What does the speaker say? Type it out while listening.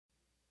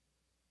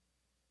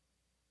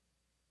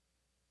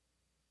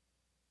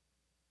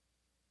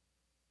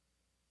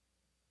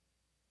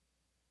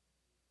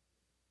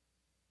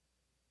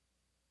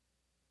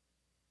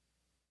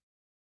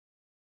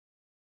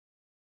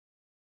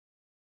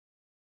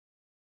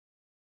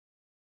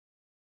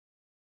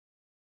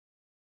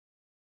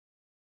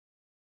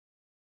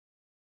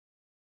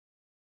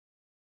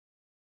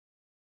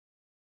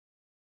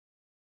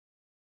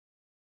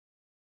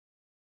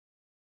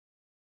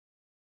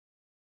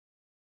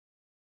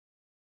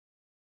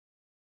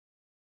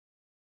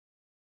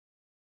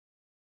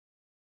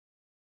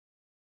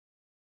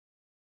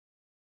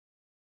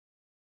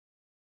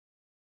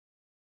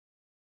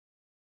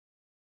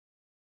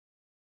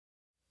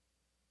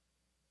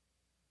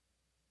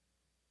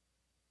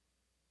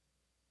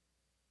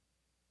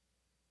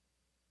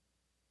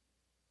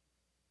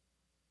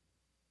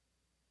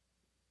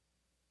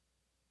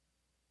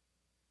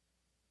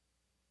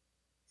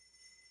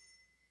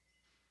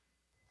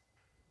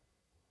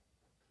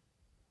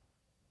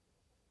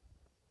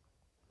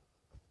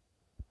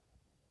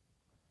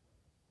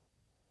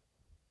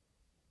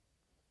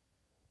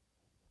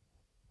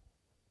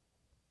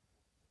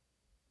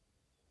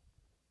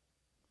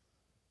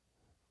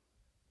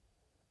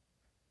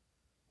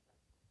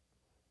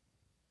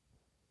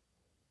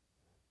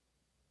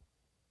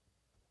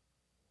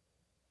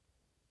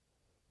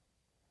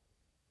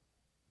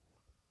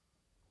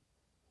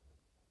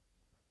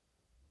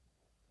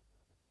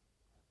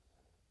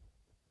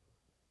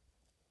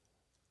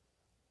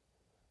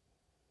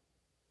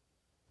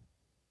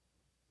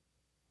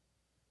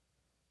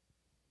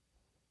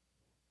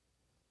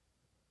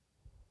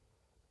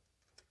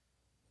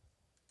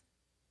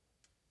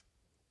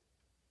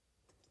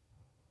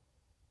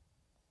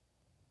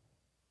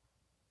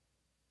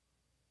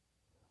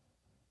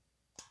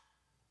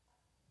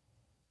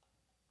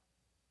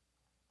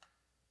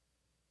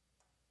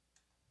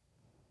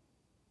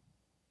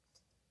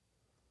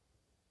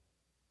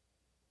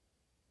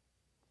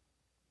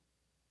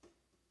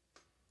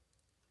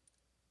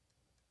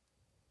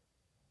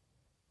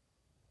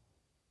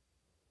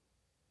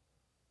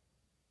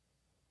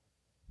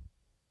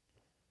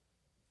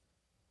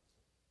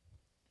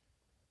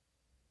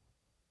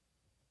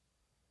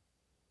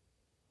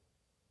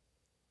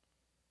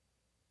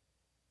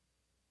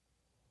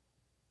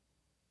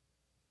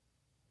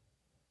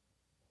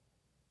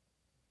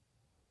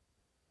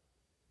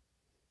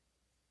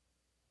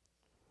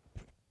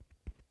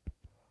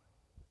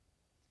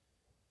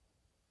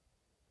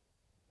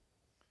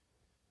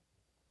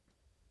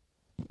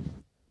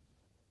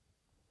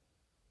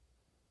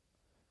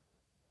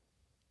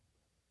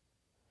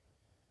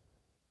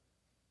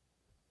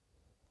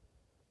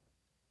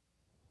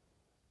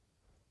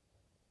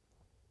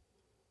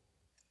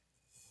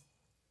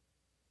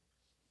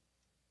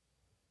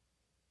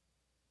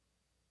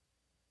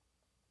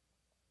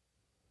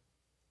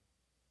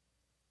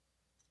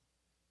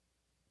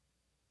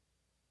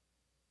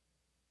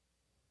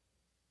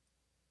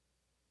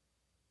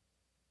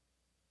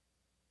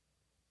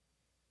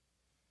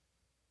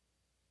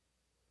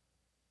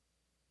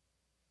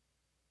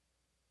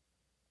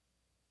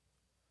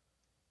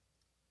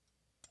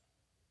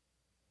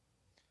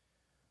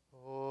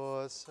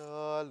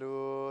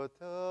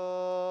saluta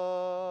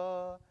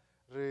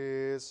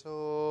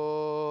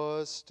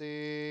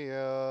hostia,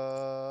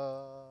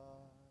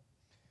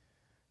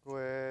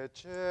 que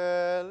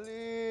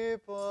celi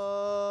pandis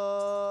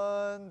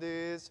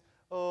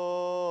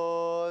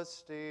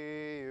ostium,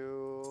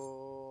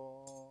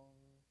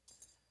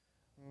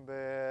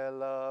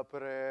 bella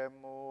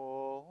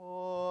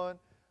premon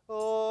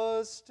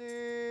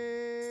hostilia,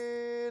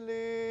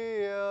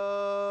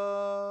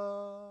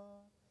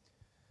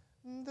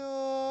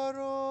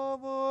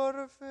 darobor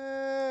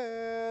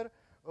fer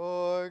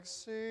auxilium,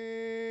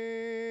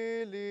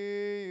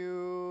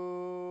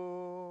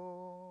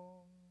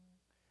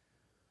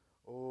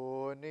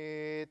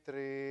 unitrino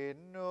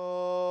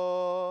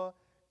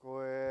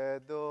que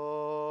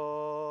Domino,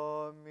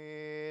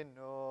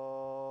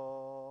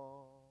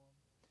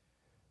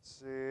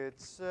 sit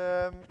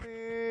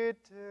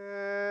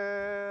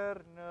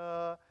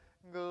sempiterna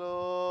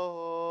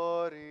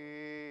gloria,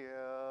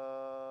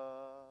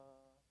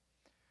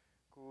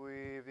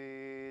 qui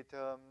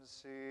vitam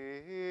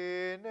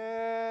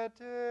sine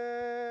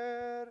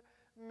termino,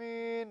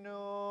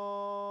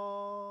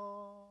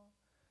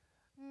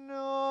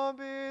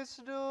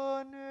 nobis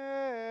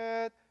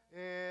donet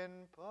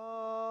in patria.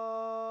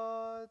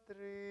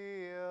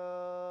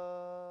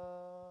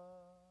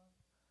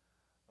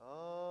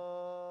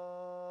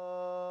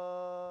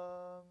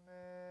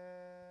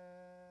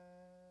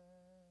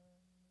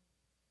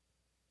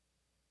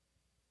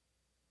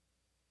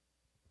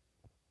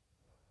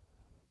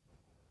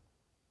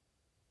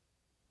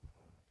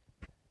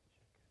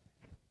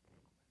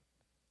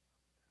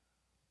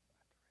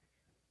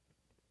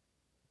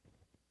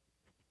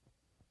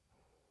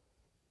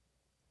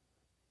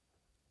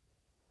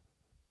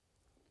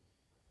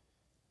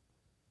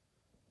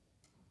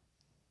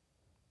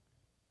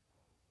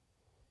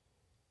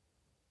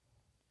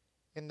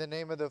 In the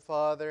name of the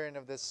Father, and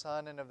of the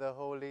Son, and of the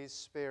Holy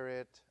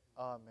Spirit.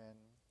 Amen.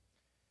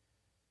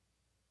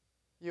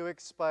 You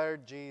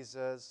expired,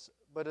 Jesus,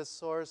 but a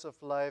source of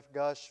life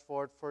gushed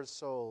forth for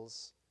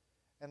souls,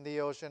 and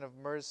the ocean of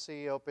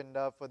mercy opened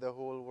up for the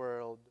whole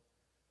world.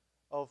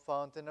 O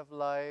fountain of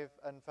life,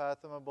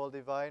 unfathomable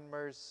divine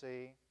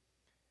mercy,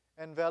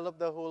 envelop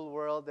the whole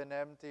world and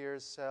empty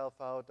yourself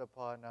out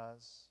upon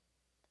us.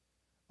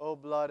 O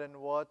blood and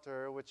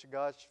water, which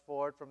gushed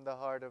forth from the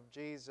heart of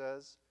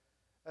Jesus,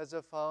 as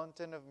a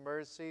fountain of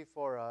mercy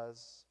for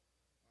us,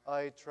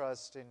 I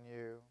trust in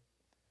you.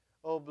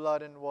 O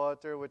blood and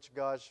water which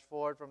gushed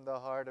forth from the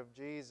heart of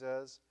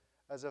Jesus,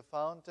 as a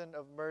fountain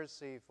of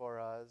mercy for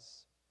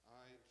us,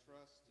 I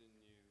trust in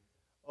you.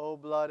 O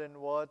blood and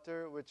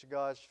water which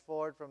gushed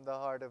forth from the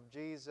heart of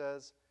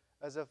Jesus,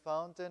 as a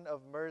fountain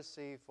of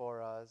mercy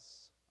for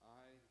us,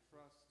 I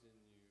trust in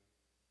you.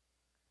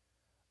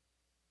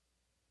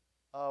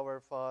 Our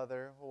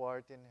Father, who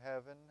art in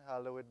heaven,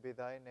 hallowed be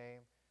thy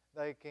name.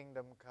 Thy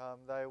kingdom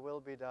come, thy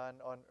will be done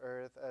on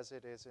earth as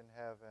it is in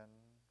heaven.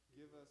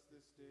 Give us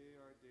this day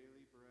our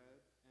daily bread,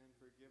 and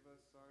forgive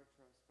us our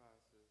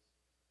trespasses,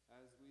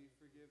 as we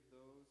forgive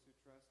those who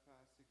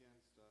trespass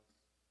against us.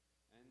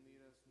 And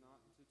lead us not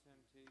into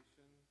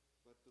temptation,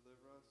 but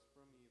deliver us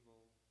from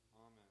evil.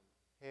 Amen.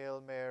 Hail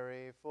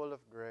Mary, full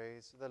of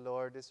grace, the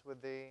Lord is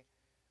with thee.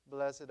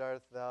 Blessed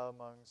art thou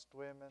amongst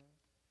women,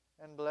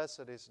 and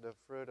blessed is the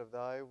fruit of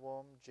thy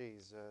womb,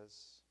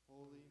 Jesus.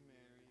 Holy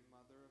Mary,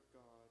 Mother of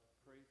God,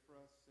 pray for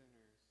us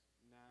sinners,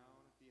 now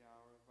and at the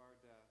hour of our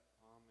death.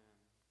 Amen.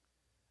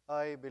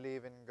 I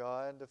believe in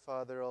God, the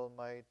Father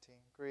Almighty,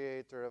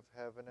 creator of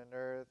heaven and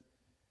earth,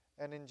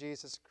 and in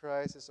Jesus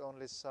Christ, his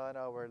only Son,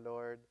 our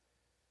Lord,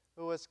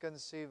 who was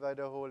conceived by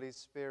the Holy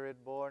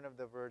Spirit, born of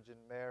the Virgin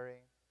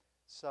Mary,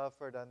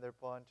 suffered under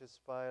Pontius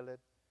Pilate,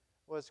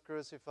 was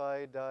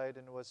crucified, died,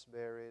 and was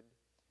buried.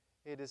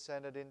 He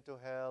descended into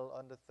hell.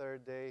 On the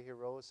third day he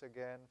rose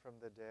again from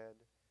the dead.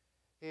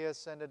 He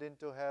ascended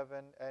into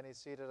heaven and is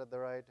seated at the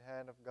right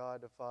hand of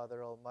God the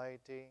Father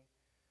Almighty.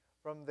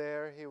 From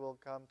there he will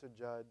come to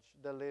judge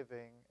the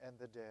living and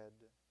the dead.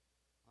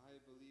 I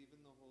believe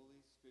in the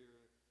Holy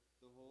Spirit,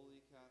 the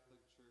Holy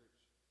Catholic Church,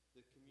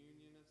 the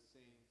communion of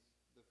saints,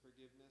 the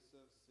forgiveness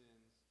of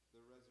sins,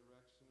 the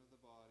resurrection of the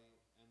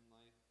body, and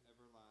life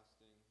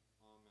everlasting.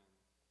 Amen.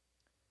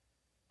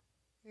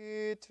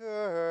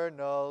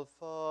 Eternal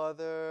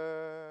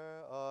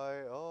Father,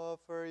 I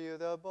offer you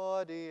the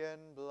body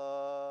and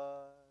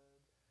blood,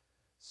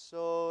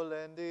 soul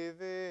and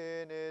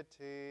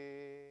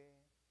divinity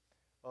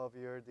of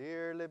your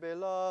dearly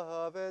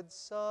beloved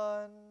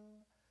Son,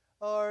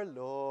 our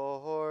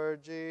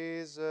Lord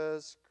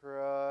Jesus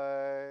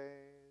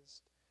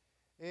Christ,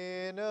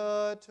 in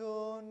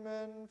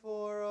atonement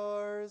for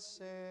our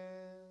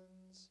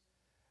sins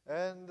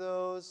and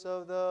those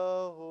of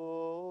the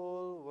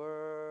whole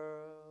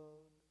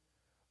world,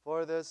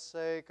 for the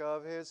sake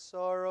of his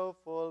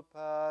sorrowful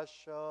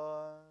passion.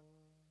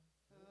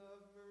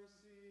 Have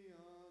mercy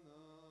on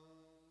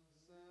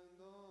us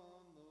and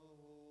on the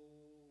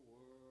whole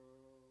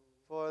world.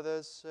 For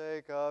the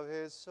sake of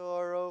his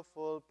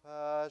sorrowful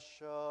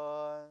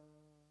passion.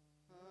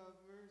 Have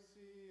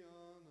mercy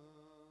on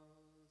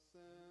us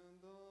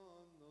and on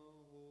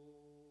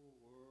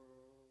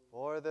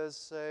For the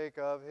sake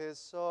of his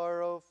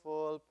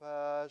sorrowful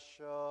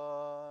passion.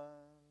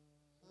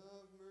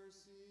 Have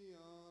mercy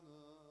on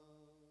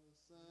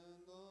us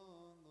and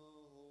on the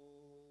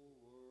whole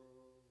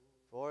world.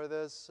 For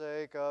the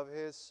sake of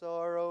his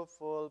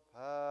sorrowful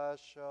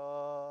passion.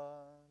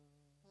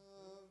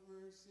 Have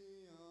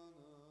mercy on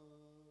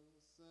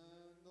us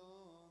and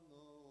on the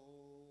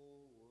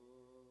whole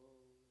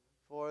world.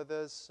 For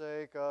the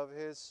sake of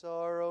his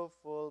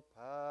sorrowful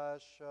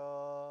passion.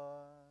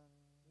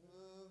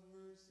 Have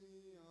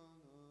mercy on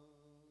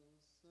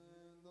us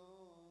and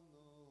on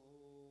the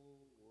whole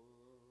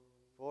world.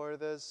 For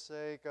the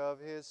sake of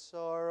his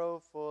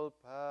sorrowful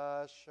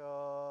passion.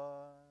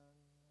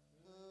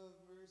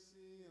 Have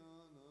mercy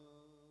on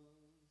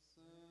us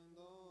and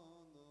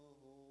on the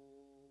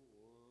whole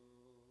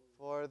world.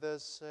 For the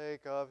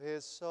sake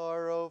of his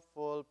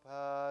sorrowful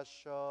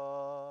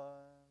passion.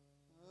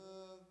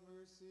 Have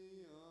mercy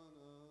on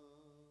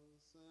us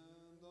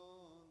and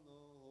on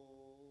the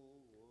whole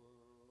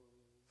world.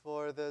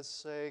 For the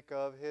sake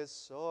of his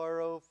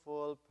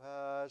sorrowful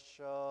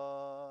passion.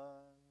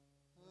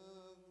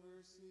 Have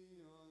mercy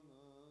on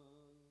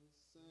us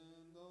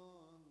and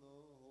on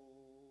the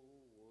whole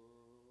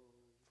world.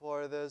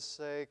 For the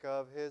sake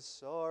of his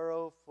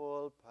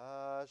sorrowful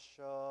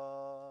passion.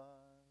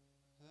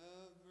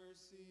 Have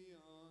mercy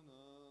on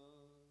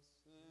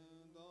us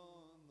and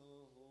on the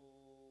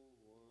whole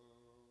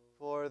world.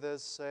 For the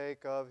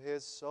sake of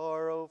his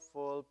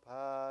sorrowful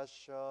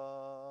passion.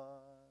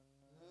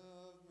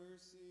 Have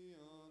mercy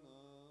on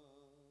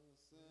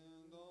us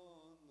and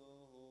on the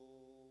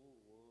whole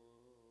world.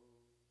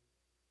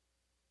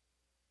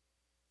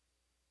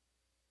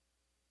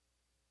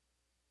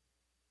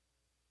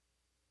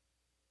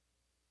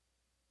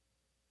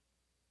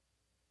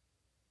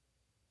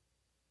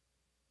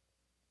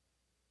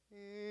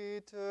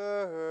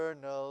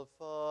 Eternal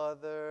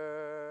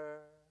Father,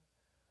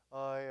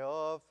 I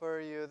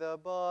offer you the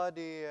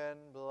body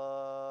and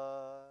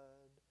blood,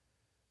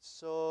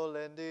 soul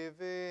and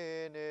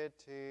divinity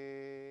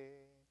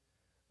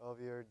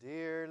of your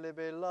dearly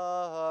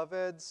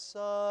beloved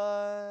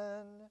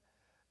Son,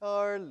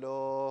 our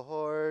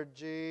Lord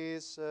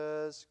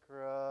Jesus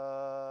Christ.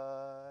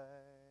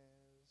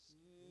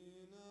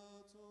 In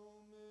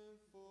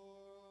atonement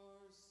for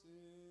our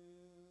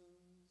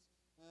sins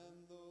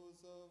and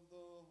those of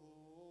the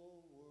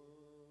whole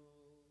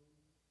world.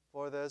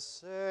 For the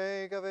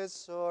sake of his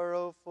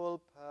sorrowful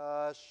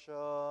passion.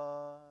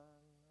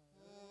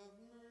 Have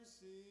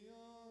mercy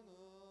on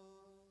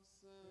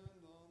us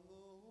and on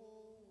the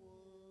whole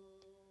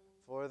world.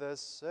 For the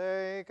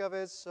sake of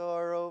his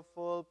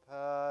sorrowful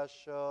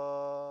passion.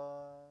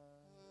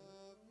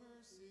 Have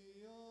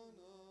mercy on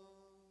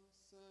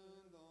us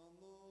and on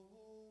the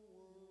whole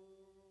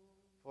world.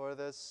 For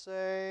the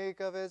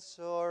sake of his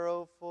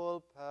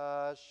sorrowful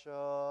passion.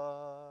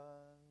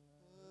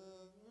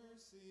 Have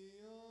mercy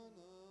on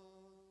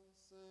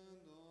us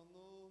and on the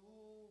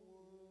whole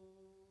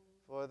world.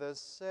 For the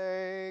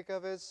sake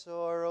of his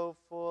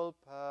sorrowful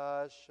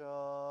passion.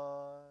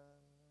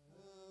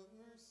 Have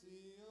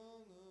mercy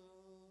on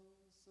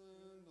us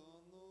and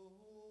on the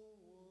whole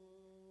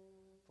world.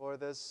 For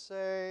the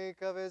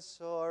sake of his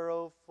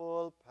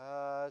sorrowful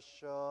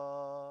passion.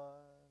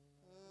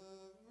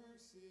 Have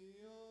mercy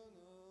on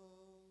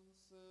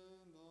us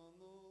and on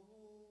the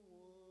whole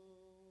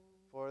world.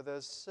 For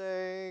the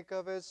sake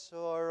of his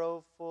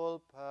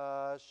sorrowful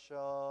passion.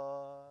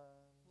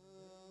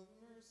 Have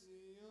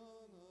mercy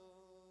on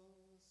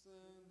us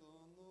and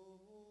on the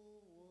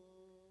whole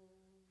world.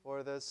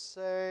 For the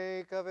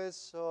sake of his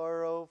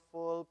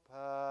sorrowful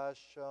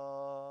passion.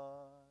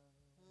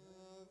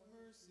 Have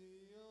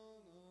mercy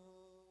on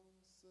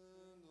us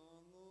and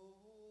on the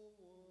whole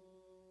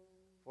world.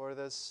 For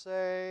the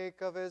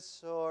sake of his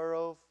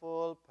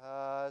sorrowful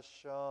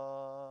passion.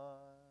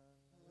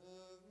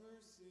 Have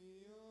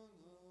mercy on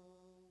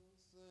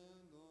us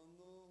and on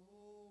the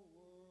whole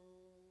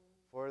world.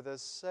 For the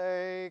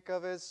sake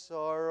of his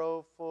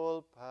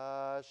sorrowful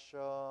passion.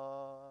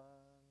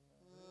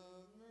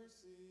 Have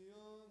mercy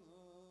on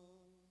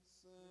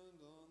us and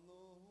on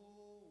the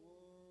whole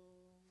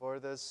world. For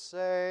the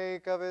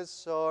sake of his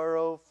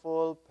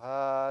sorrowful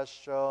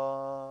passion.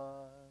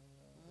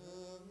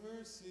 Have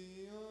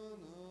mercy on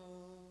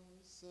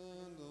us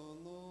and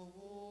on the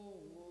whole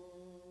world.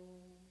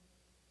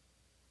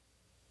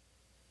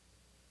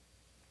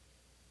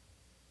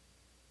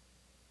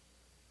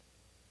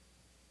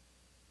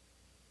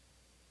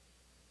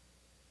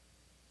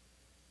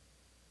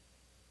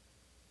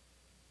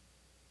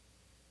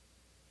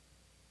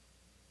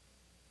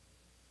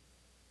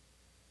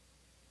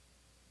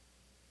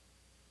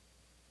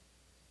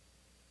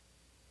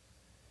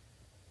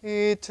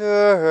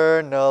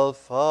 Eternal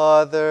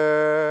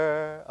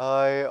Father,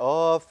 I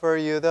offer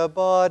you the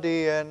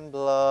body and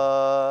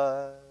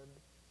blood,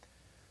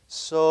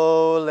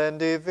 soul and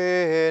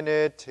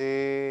divinity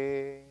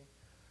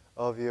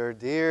of your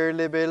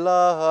dearly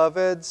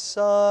beloved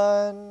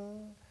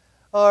Son,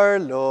 our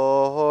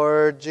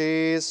Lord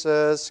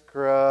Jesus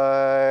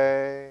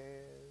Christ.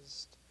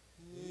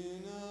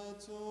 In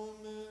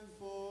atonement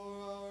for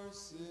our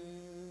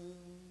sins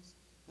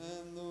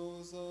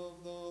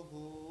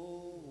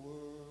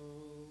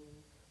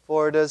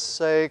for the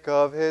sake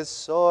of his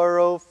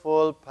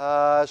sorrowful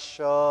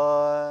passion.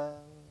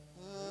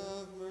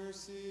 Have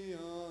mercy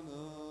on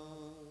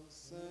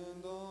us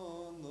and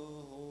on the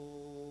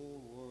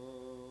whole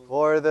world.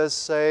 For the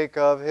sake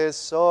of his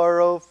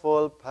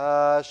sorrowful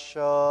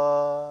passion.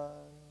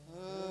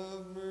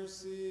 Have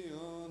mercy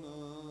on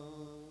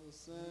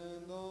us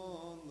and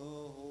on the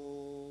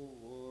whole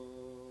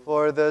world.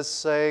 For the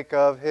sake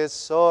of his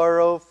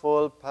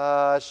sorrowful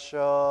passion.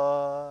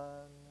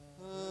 Have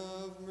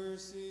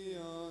mercy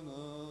on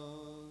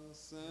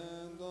us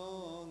and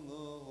on the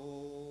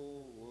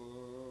whole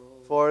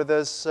world. For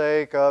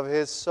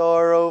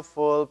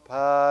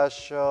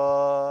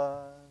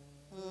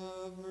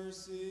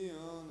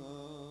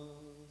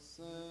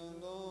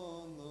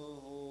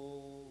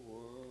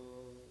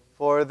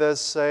the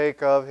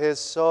sake of his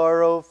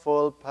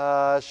sorrowful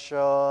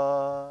passion.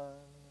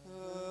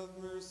 Have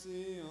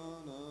mercy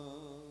on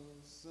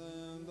us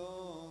and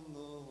on the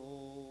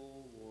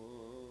whole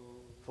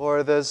world.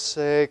 For the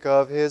sake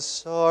of his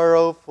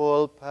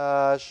sorrowful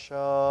passion.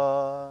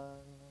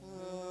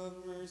 Have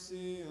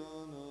mercy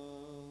on us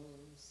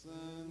and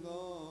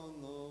on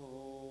the whole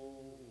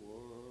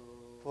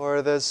world.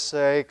 For the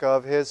sake of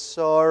his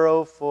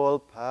sorrowful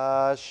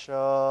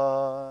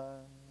passion.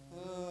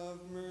 Have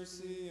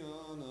mercy on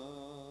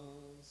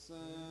us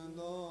and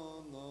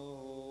on the whole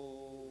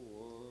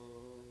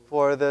world.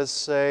 For the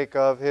sake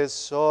of his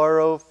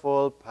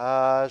sorrowful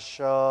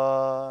passion.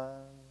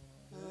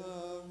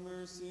 Have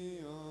mercy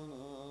on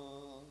us and on the whole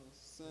world. For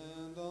the sake of his sorrowful passion. Have mercy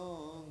on us and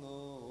on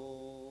the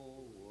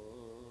whole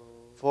world.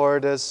 For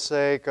the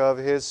sake of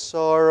his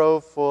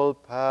sorrowful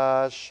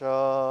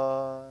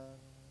passion.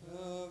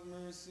 Have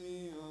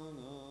mercy on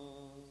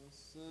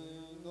us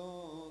and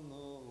on the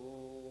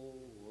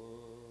whole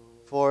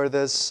world. For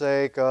the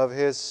sake of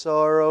his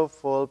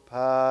sorrowful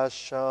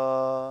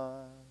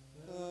passion.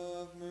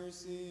 Have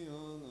mercy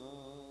on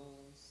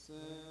us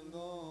and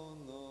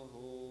on the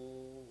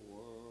whole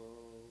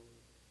world.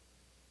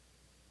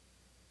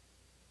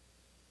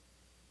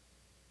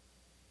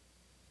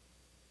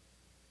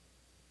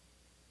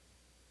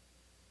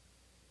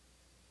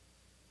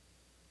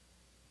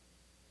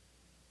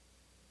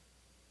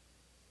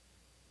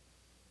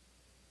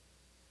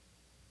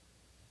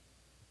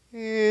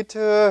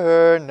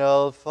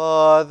 Eternal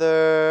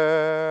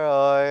Father,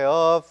 I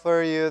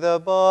offer you the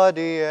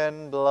body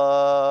and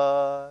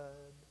blood,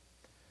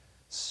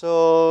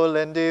 soul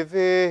and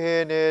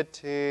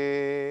divinity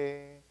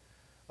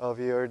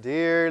of your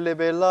dearly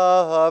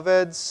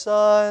beloved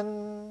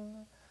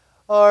Son,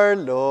 our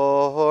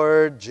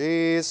Lord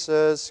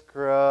Jesus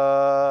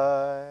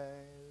Christ,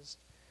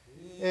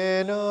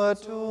 in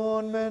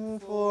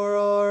atonement for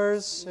our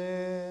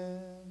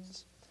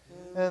sins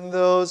and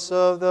those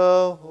of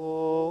the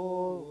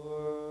whole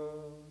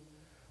world,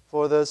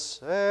 for the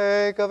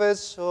sake of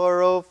his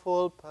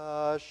sorrowful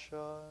passion.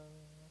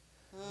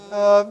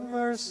 Have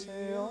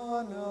mercy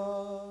on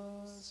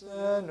us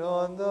and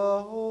on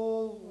the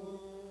whole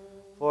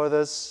world, for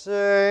the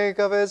sake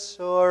of his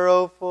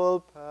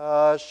sorrowful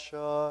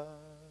passion.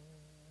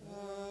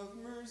 Have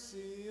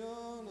mercy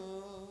on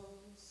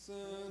us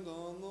and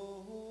on the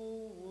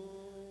whole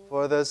world.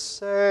 For the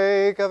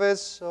sake of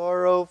his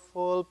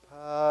sorrowful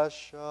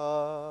passion.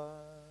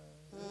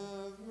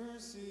 Have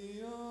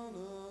mercy on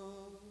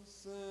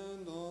us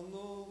and on the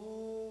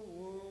whole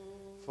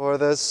world. For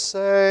the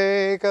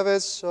sake of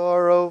his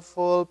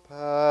sorrowful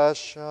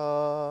passion.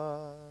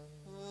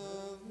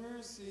 Have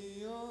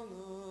mercy on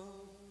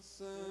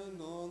us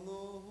and on the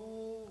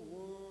whole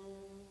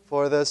world.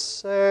 For the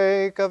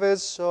sake of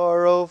his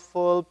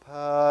sorrowful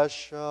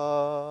passion.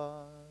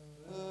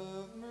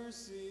 Have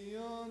mercy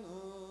on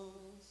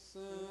us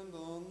and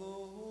on the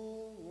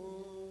whole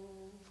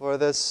world. For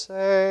the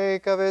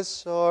sake of his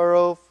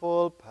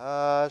sorrowful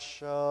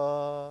passion.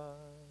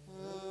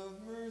 Have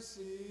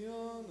mercy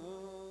on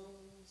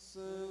us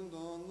and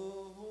on the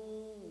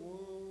whole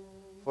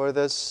world. For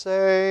the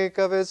sake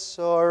of his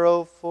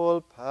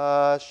sorrowful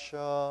passion.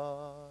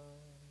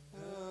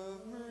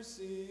 Have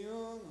mercy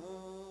on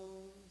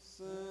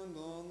us and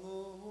on the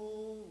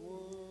whole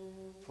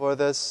world. For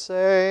the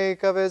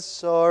sake of his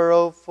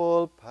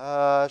sorrowful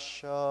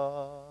passion.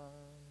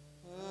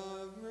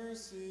 Have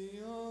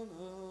mercy on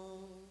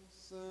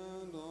us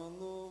and on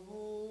the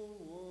whole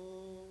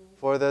world.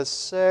 For the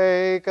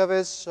sake of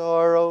his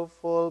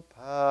sorrowful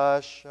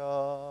passion.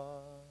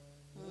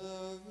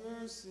 Have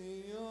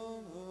mercy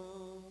on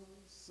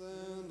us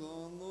and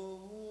on the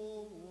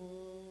whole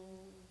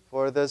world.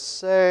 For the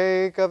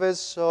sake of his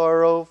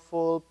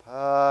sorrowful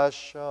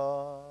passion.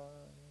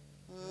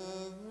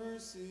 Have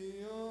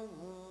mercy on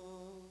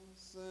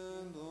us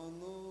and on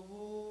the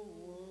whole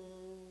world.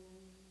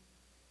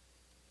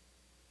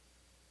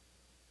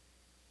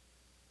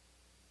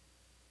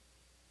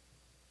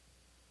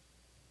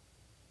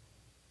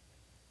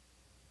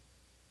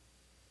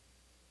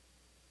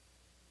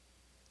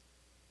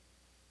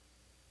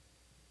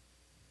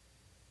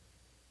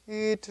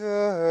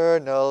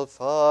 Eternal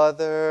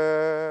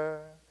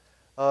Father,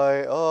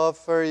 I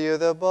offer you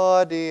the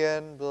body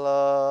and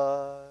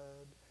blood,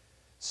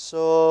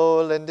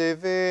 soul, and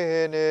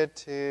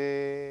divinity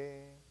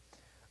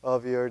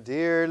of your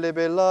dearly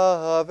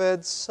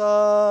beloved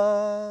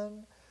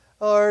Son,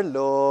 our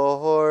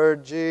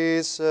Lord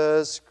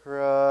Jesus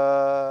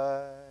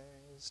Christ,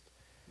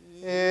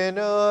 in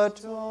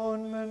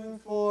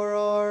atonement for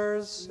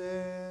our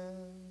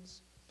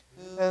sins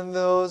and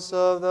those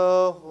of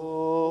the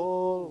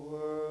whole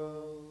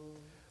world,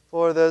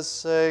 for the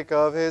sake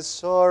of his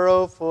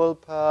sorrowful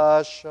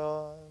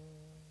passion.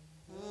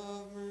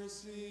 Have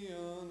mercy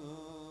on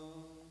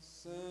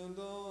us and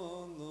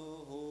on the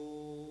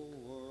whole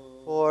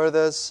world. For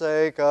the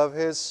sake of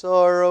his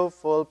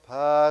sorrowful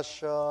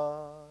passion.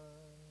 Have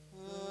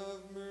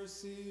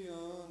mercy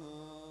on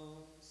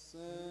us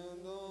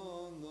and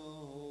on the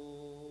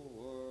whole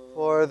world.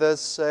 For the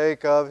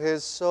sake of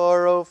his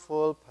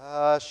sorrowful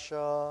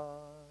passion.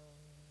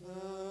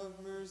 Have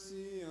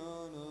mercy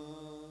on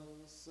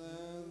us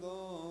and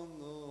on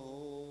the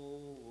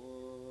whole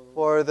world.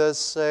 For the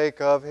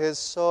sake of his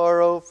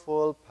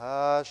sorrowful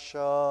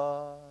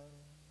passion.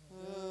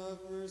 Have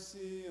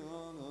mercy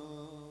on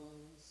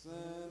us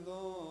and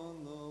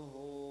on the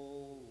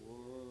whole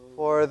world.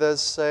 For the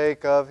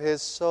sake of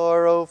his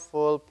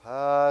sorrowful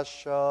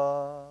passion.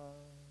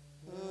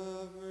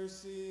 Have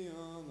mercy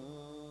on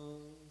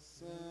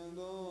us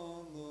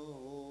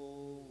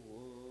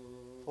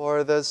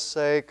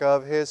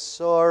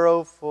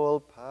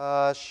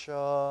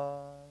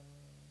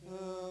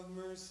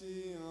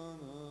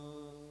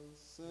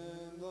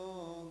and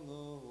on the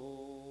whole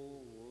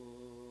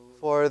world.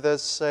 For the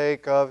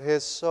sake of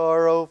his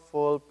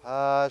sorrowful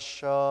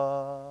passion.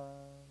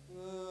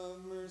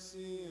 Have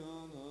mercy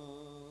on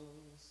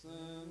us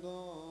and on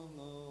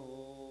the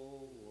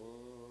whole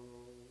world.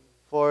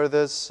 For the sake of his sorrowful passion. Have mercy on us and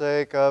on the whole world. For the sake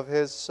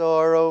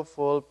of his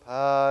sorrowful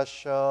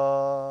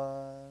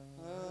passion.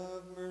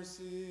 Have mercy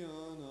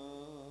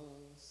on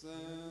us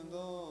and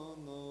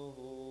on the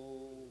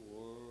whole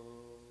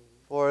world.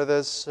 For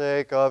the sake of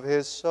his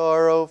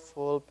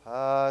sorrowful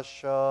passion.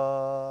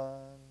 Have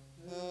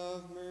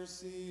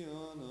mercy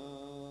on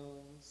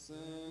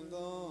us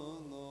and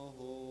on the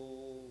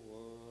whole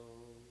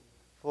world.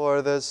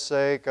 For the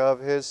sake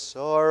of his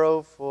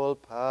sorrowful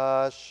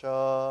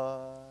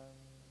passion.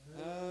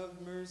 Have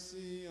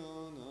mercy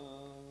on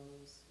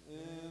us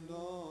and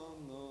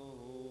on the whole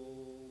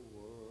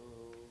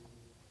world.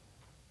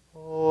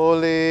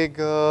 Holy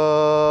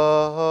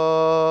God,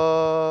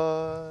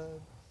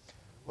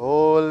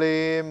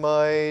 Holy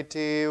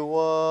Mighty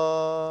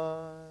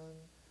One,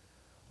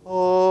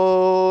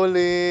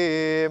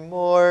 Holy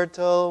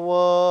Immortal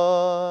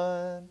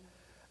One,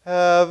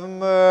 have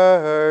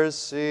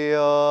mercy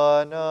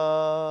on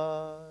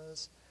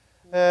us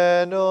and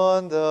on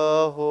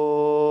the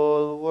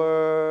whole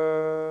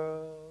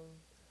world.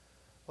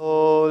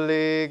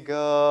 Holy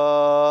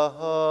God,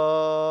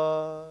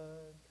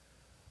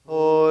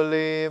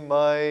 Holy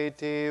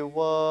Mighty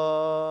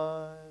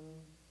One,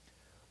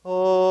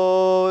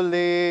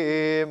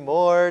 Holy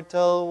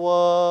Immortal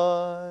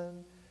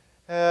One,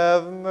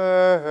 have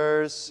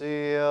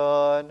mercy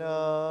on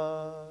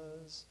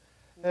us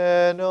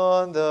and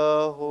on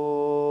the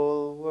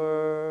whole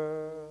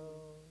world.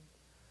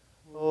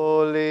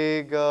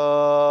 Holy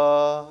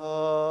God,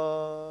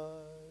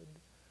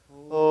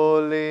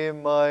 Holy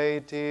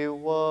Mighty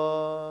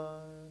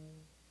One,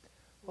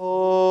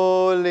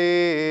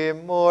 Holy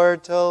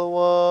Immortal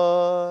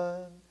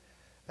One,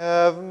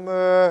 have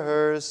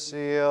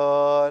mercy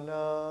on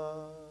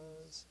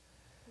us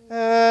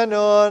and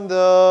on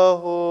the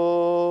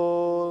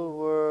whole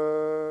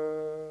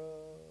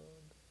world.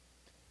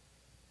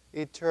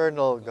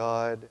 Eternal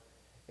God,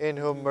 in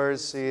whom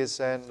mercy is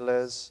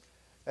endless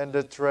and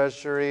the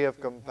treasury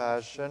of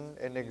compassion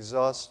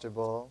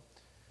inexhaustible,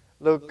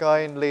 look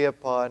kindly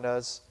upon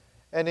us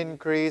and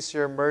increase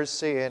your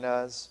mercy in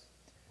us,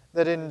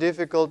 that in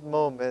difficult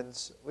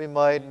moments we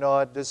might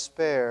not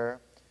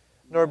despair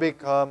nor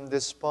become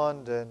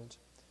despondent,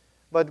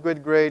 but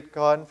with great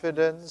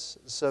confidence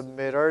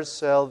submit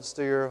ourselves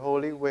to your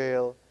holy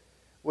will,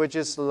 which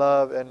is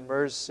love and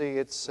mercy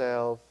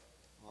itself.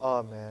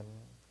 Amen.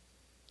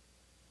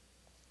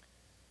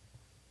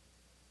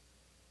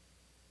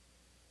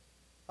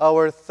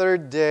 Our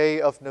third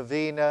day of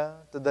Novena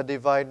to the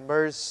Divine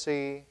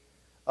Mercy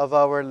of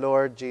our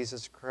Lord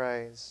Jesus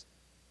Christ.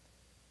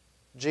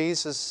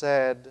 Jesus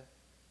said,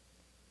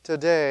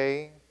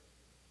 "Today,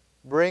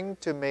 bring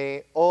to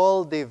me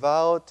all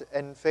devout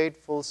and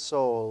faithful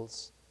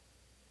souls,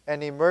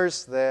 and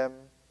immerse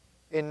them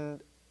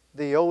in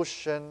the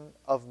ocean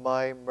of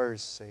my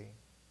mercy."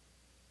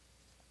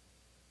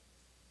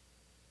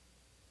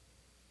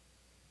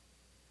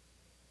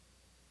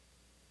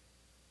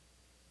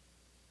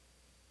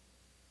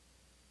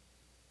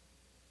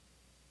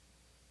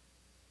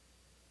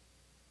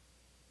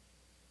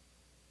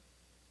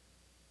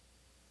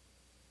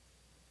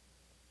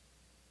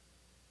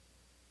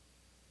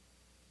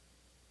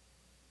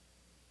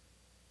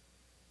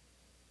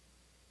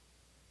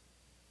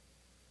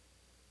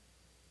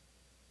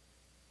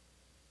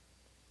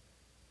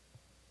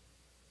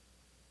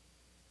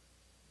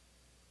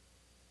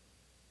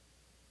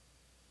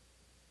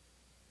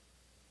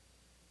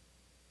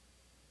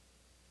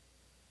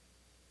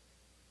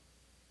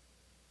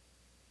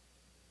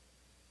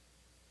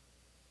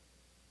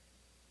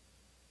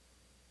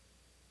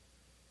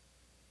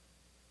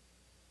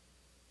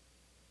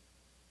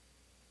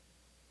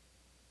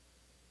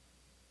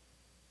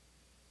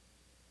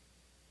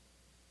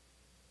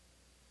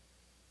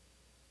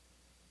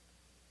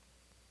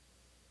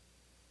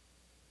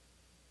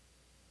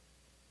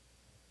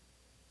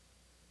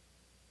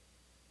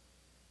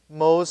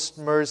 Most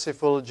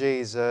merciful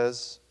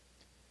Jesus,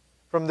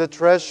 from the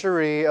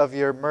treasury of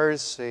your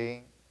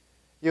mercy,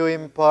 you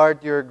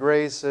impart your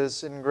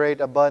graces in great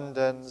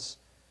abundance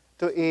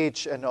to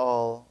each and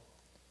all.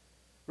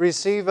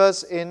 Receive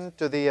us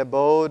into the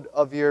abode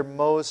of your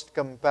most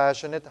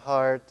compassionate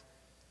heart,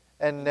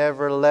 and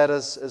never let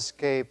us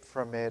escape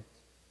from it.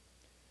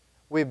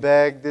 We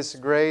beg this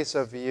grace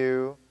of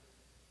you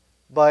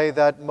by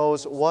that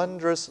most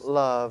wondrous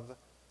love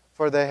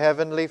for the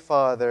Heavenly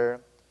Father,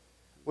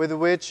 with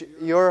which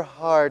your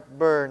heart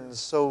burns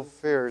so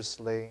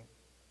fiercely.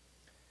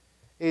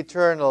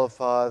 Eternal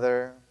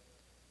Father,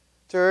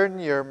 turn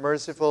your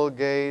merciful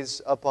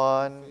gaze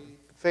upon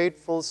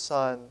faithful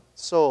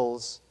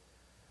souls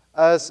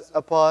as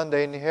upon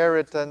the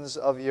inheritance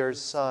of your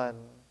Son.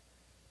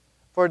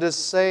 For the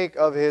sake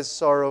of his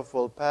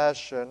sorrowful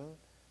passion,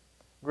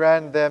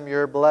 grant them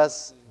your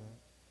blessing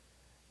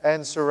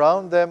and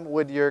surround them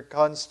with your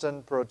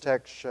constant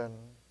protection.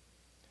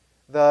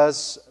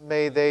 Thus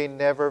may they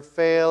never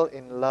fail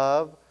in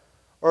love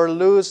or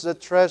lose the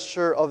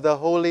treasure of the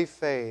holy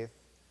faith,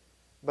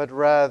 but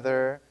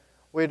rather,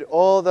 with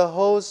all the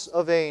hosts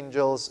of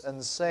angels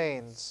and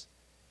saints,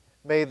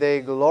 may they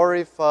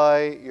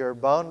glorify your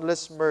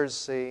boundless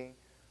mercy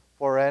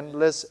for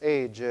endless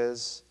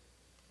ages.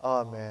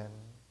 Amen.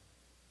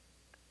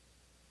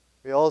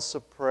 We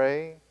also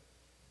pray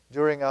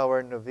during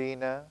our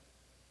novena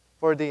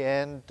for the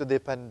end to the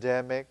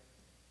pandemic.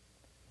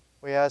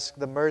 We ask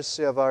the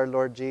mercy of our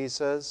Lord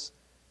Jesus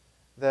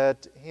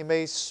that He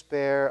may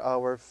spare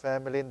our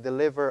family and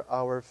deliver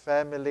our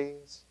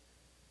families,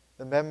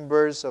 the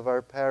members of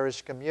our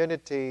parish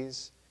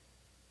communities,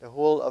 the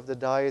whole of the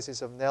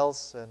Diocese of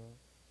Nelson,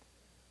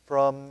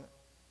 from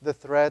the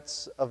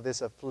threats of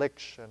this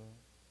affliction.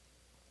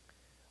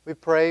 We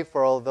pray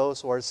for all those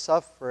who are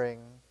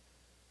suffering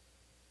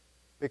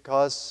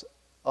because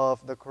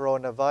of the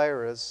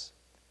coronavirus,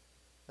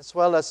 as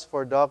well as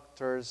for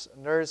doctors,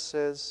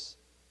 nurses,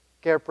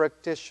 care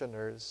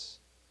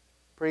practitioners,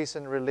 priests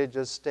and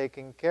religious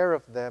taking care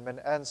of them and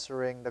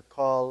answering the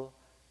call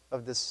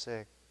of the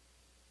sick.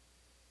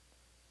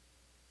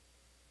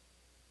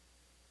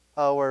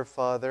 Our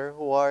Father,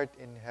 who art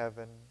in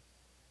heaven,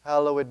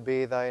 hallowed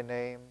be thy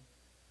name.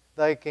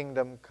 Thy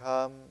kingdom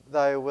come,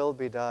 thy will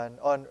be done,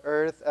 on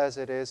earth as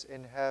it is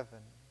in heaven.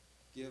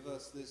 Give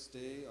us this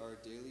day our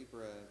daily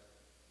bread,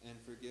 and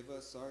forgive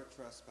us our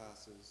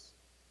trespasses,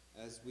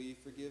 as we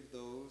forgive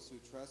those who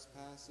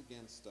trespass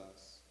against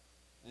us.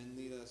 And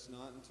lead us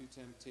not into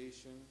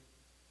temptation,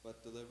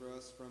 but deliver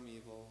us from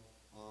evil.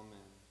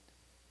 Amen.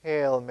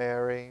 Hail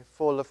Mary,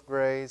 full of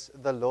grace,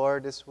 the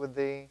Lord is with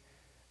thee.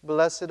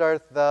 Blessed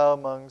art thou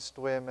amongst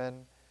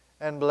women,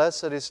 and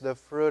blessed is the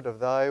fruit of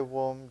thy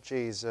womb,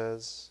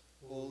 Jesus.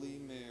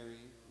 Holy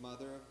Mary,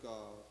 Mother of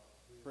God,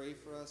 pray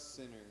for us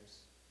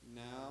sinners,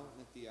 now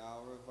and at the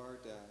hour of our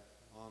death.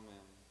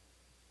 Amen.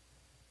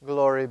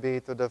 Glory be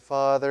to the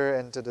Father,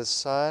 and to the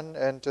Son,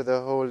 and to the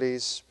Holy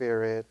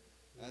Spirit.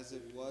 As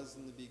it was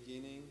in the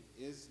beginning,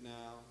 is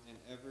now, and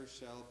ever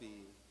shall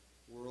be,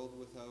 world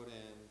without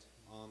end.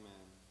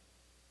 Amen.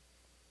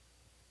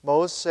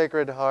 Most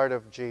Sacred Heart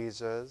of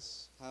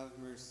Jesus, Have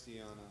mercy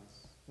on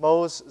us.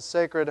 Most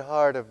Sacred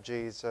Heart of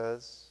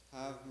Jesus,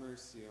 Have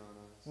mercy on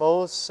us.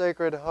 Most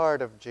Sacred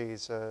Heart of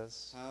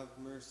Jesus, Have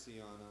mercy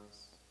on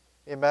us.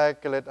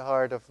 Immaculate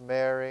Heart of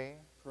Mary,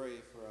 Pray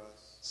for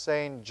us.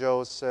 Saint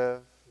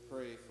Joseph,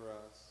 Pray for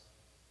us.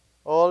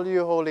 all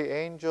you holy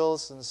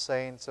angels and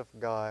saints of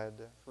God,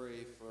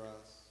 Pray for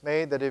us.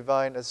 may the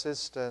divine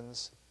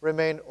assistance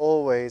remain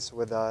always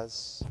with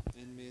us.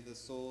 And may the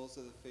souls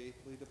of the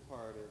faithfully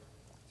departed,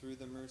 through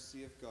the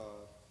mercy of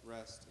God,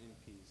 rest in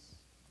peace.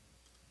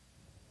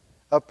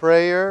 A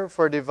prayer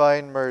for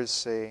divine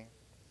mercy.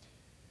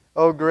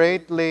 O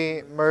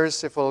greatly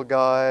merciful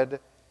God,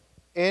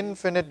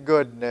 infinite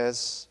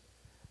goodness,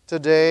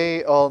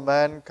 today all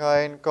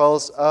mankind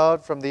calls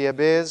out from the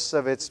abyss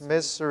of its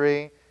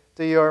misery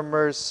to your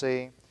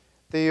mercy,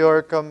 to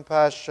your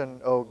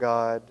compassion, O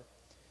God.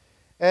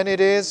 And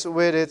it is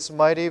with its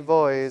mighty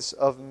voice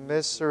of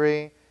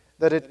misery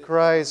that it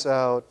cries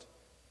out,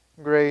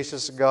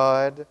 Gracious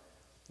God,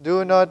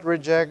 do not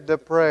reject the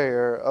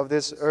prayer of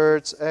this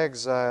earth's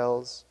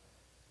exiles.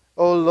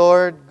 O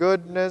Lord,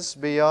 goodness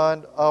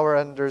beyond our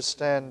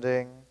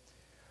understanding,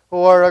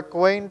 who are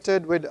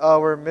acquainted with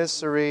our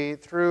misery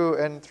through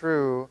and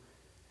through,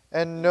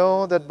 and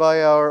know that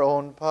by our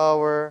own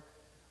power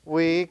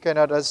we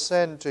cannot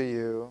ascend to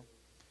you.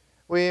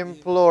 We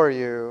implore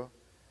you,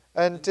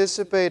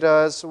 anticipate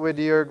us with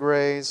your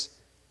grace,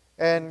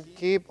 and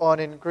keep on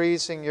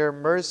increasing your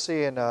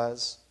mercy in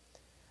us,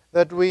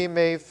 that we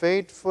may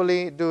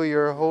faithfully do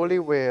your holy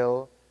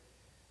will,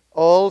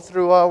 all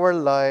through our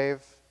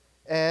life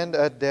and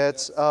at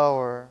death's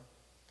hour.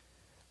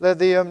 Let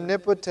the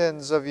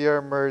omnipotence of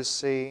your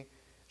mercy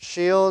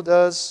shield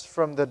us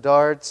from the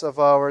darts of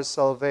our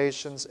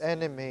salvation's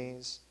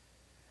enemies,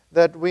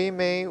 that we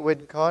may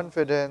with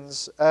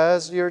confidence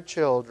as your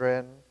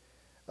children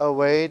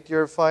await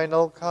your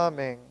final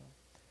coming,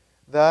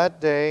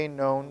 that day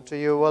known to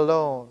you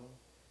alone,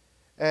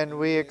 and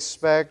we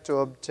expect to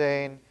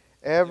obtain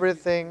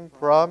everything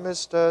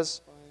promised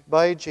us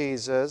by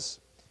Jesus,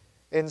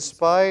 in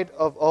spite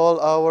of all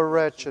our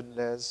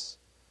wretchedness.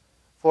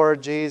 For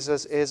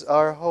Jesus is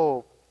our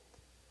hope.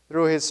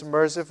 Through his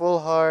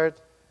merciful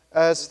heart,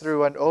 as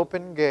through an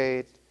open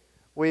gate,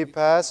 we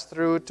pass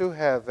through to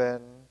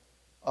heaven.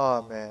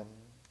 Amen.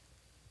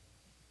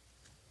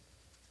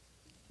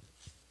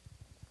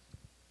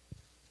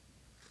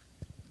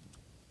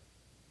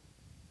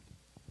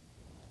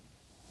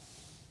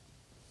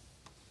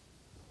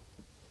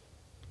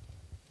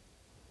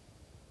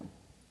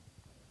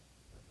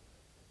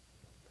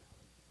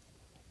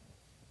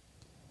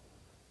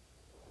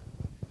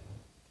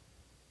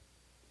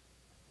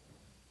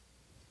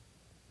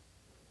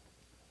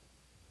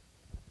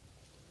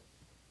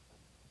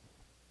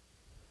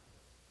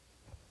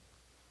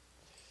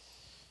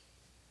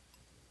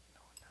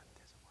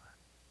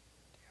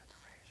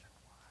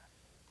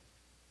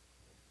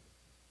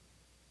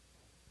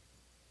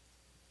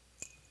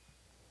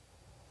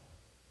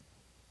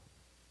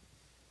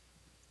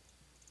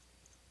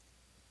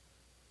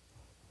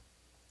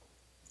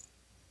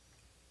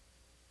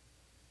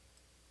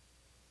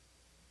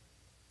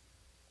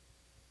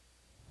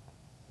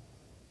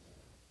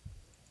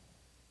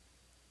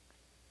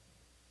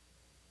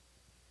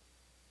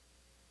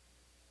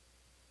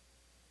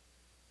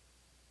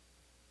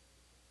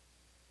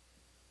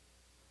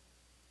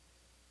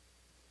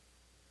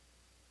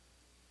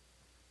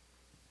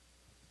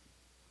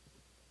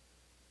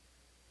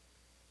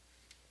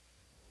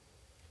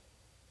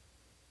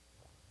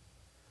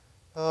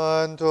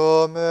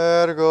 Antum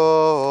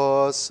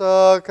ergo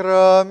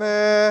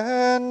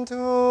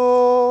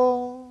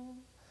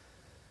sacramentum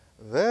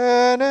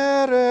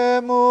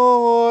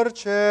veneremur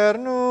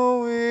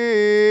cernui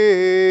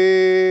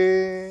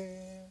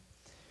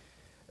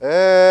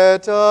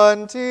et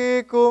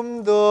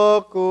anticum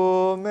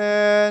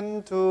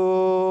documentum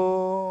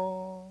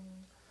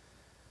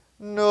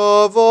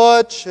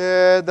novo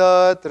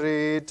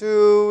cedatri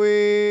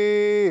tui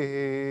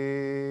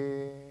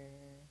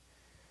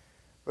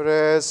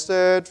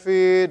prestet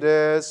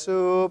fide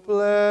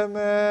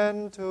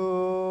supplementum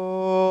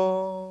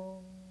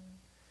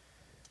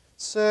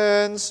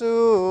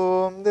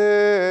sensum defectui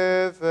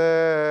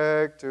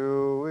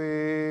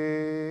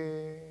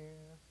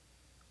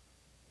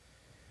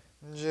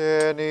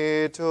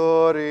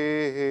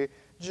genitori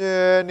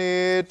genitoque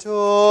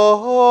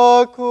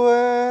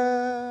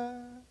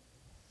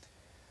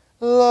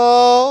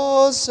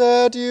laus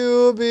et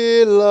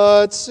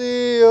jubilatio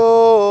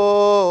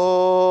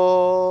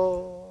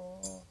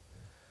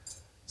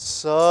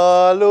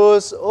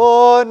salus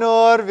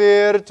honor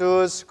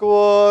virtus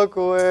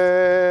quoque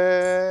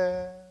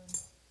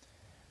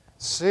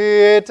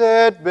sit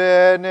et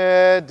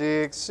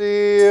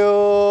benedictio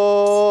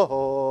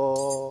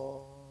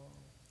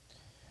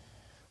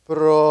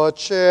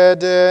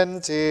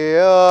procedenti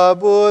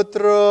ab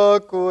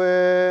utroque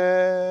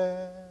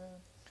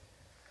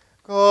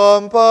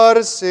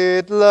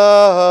comparsit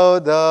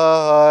laudatio.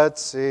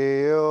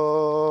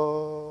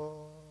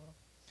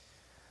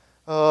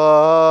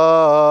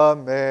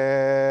 Amen.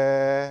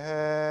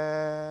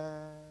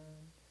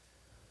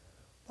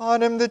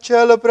 Panem de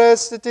cielo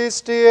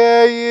prestitis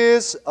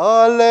Dieis,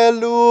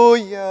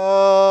 alleluia.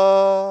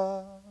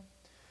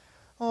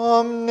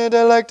 Omne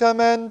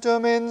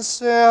delectamentum in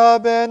se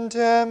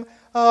habentem,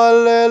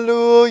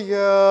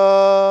 alleluia.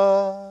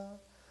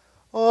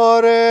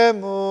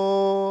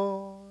 Oremus.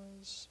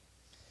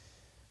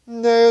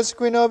 Deus,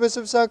 qui nobis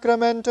sub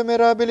sacramento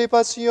mirabili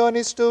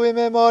passionis tui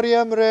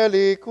memoriam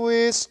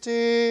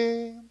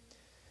reliquisti,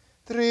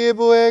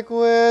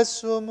 tribueque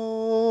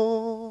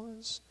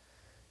sumus,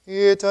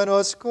 ita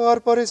nos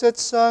corporis et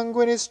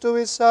sanguinis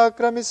tui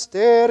sacra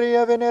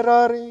mysteria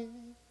venerari,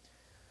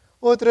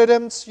 ut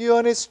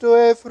redemptionis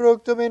tuae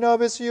fructum in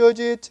nobis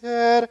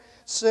iugiter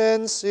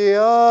sensiamus,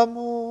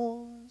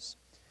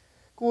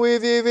 qui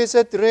vivis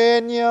et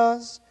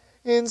regnas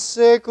in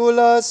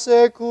saecula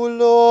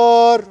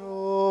saeculorum.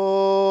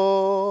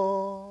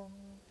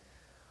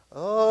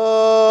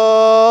 Amen.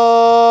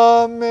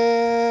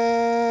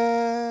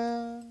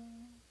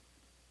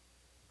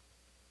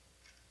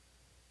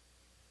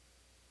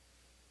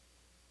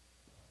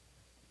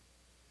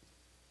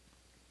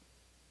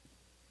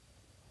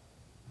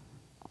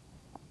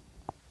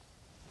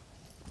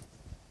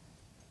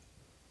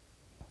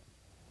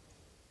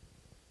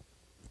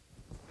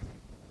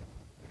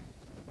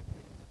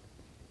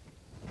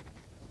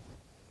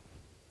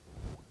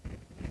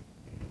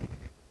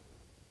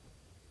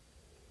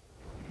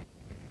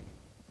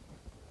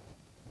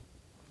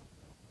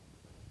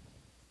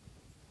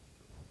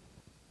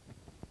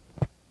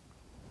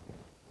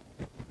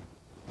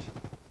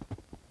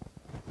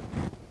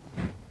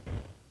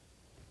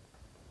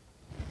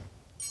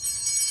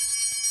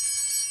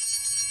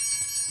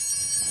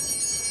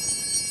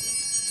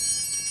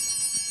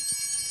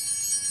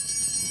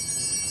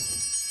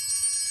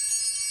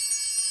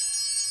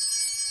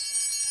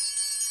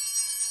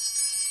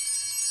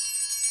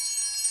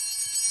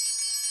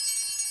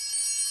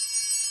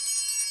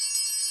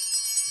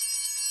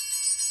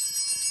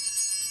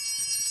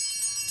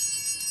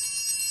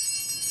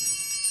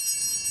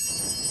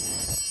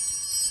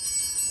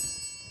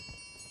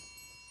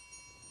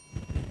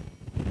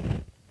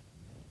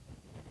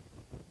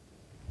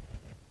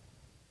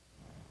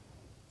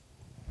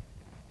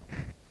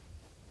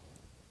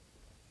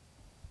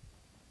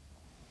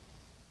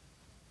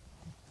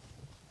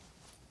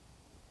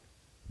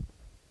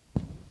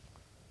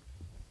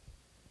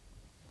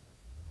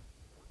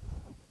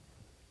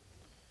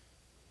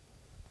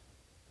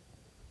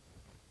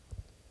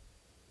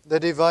 the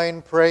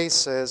divine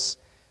praises.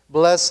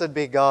 Blessed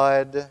be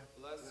God.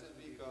 Blessed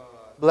be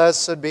God.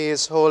 Blessed be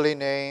his holy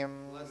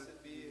name.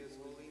 Blessed be his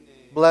holy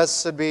name.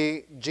 Blessed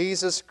be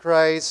Jesus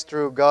Christ,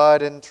 true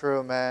God and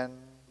true man.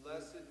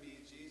 Blessed be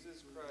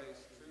Jesus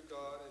Christ, true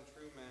God and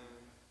true man.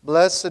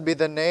 Blessed be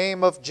the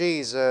name of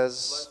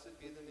Jesus. Blessed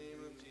be the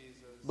name of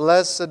Jesus.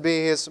 Blessed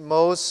be his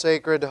most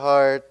sacred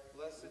heart.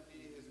 Blessed be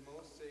his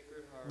most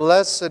sacred heart.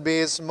 Blessed be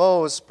his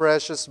most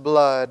precious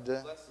blood.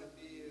 Blessed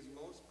be his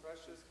most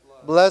precious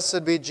blood.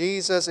 Blessed be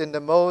Jesus in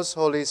the most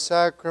holy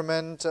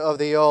sacrament of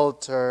the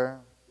altar.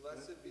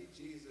 Blessed be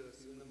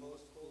Jesus in the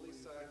most holy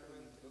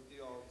sacrament of the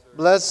altar.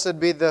 Blessed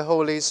be the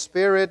Holy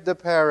Spirit, the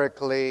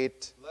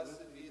Paraclete.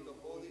 Blessed be the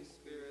Holy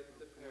Spirit,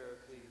 the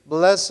Paraclete.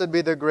 Blessed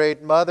be the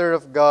great Mother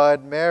of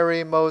God,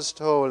 Mary most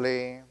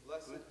holy.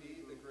 Blessed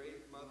be the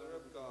great Mother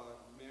of God,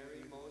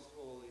 Mary most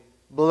holy.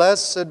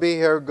 Blessed be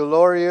her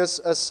glorious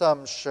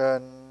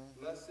Assumption.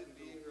 Blessed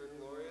be her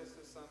glorious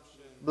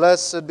Assumption.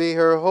 Blessed be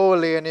her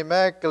holy and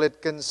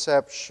immaculate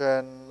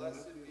conception.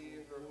 Blessed be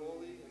her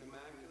holy and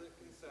immaculate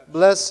conception.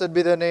 Blessed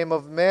be the name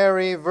of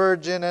Mary,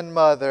 Virgin and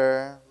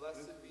Mother.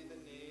 Blessed be the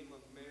name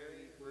of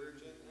Mary,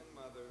 Virgin and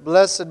Mother.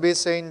 Blessed be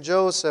Saint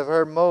Joseph,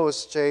 her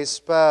most chaste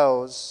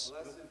spouse.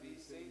 Blessed be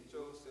Saint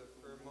Joseph,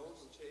 her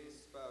most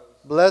chaste spouse.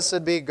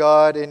 Blessed be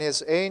God in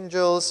his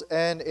angels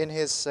and in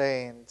his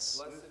saints.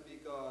 Blessed be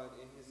God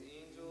in his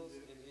angels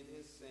and in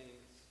his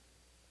saints.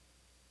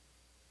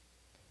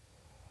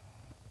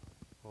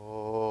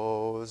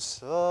 O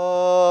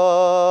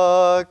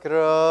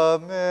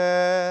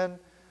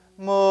sacrament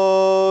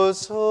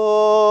most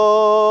holy,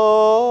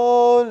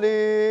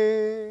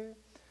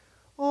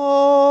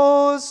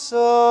 O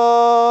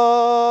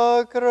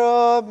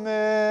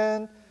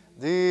sacrament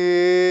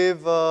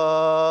divine,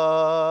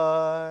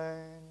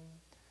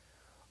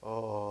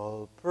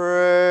 all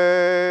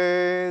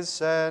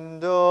praise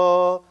and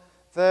all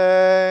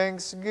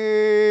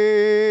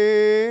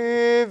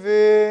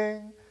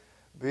thanksgiving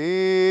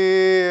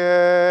be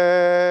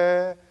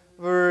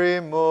every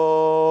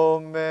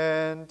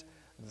moment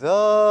thine,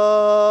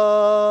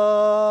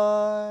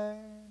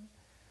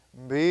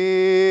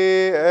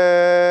 be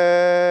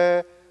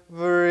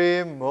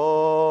every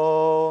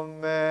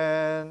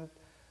moment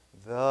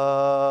thine.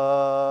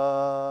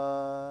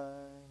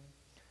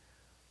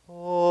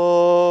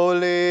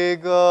 Holy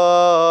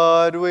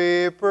God,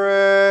 we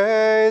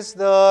praise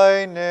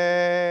thy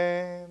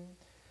name.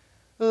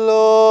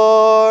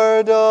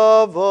 Lord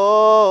of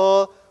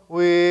all,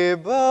 we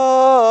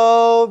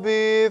bow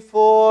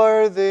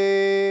before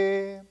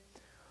thee.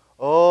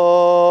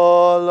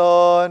 All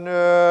on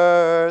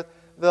earth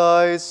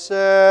thy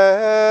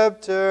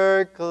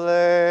scepter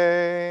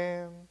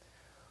claim.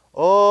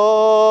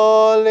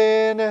 All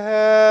in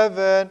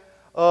heaven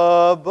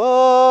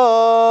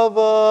above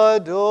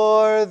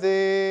adore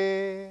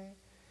thee.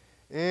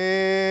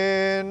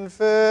 Infinite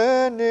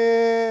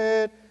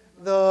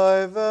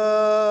thy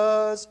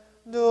vast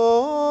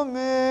domain,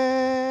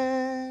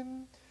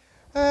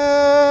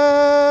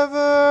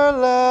 everlasting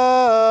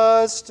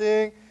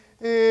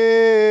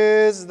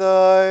is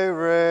thy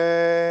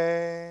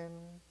reign.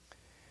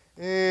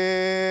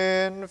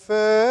 Infinite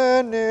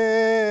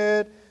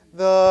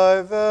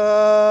thy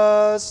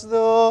vast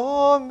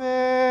domain,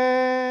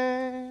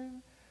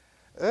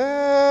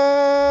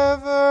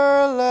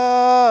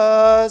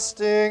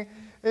 everlasting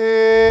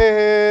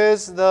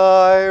is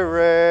thy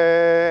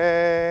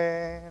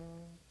reign.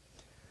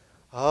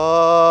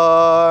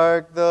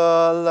 Hark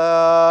the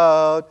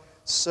loud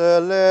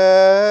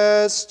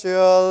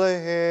celestial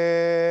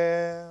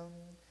hymn,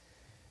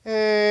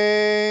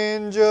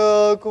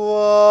 angel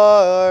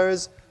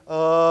choirs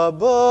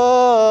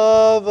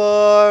above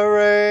are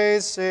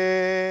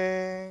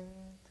racing,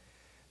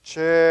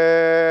 cherubim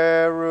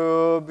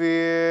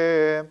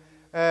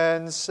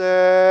and seraphim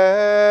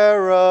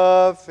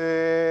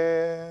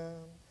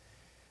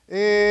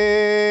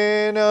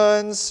in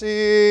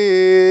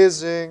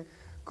unceasing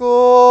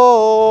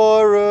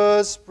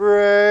chorus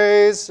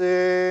praising.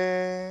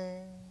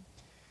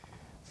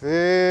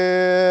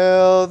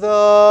 Fill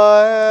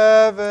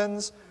the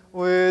heavens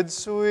with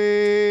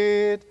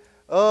sweet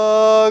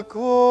accord.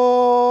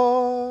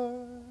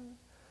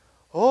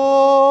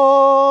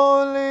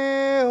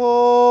 Holy,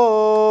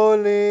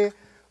 holy,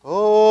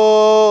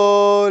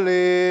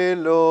 holy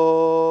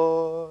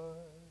Lord.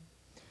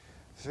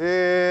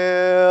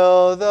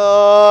 Fill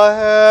the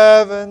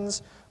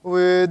heavens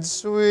with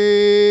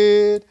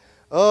sweet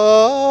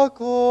accord.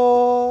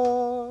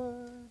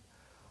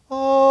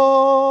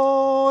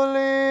 Holy,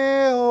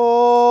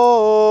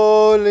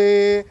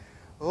 holy,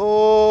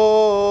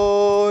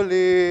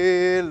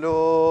 holy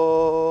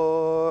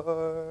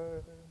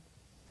Lord.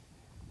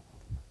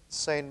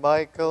 Saint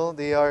Michael,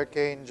 the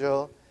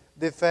Archangel,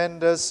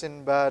 defend us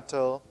in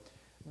battle.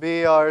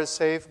 Be our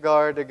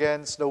safeguard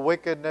against the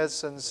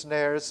wickedness and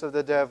snares of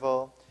the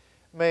devil.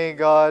 May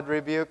God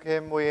rebuke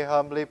him, we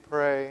humbly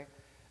pray.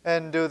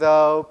 And do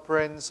thou,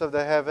 Prince of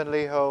the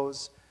heavenly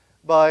hosts,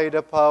 by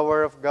the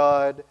power of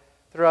God,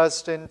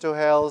 thrust into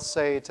hell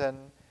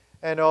Satan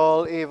and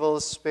all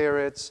evil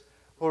spirits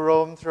who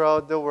roam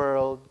throughout the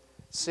world,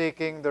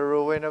 seeking the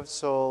ruin of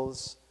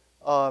souls.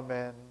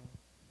 Amen.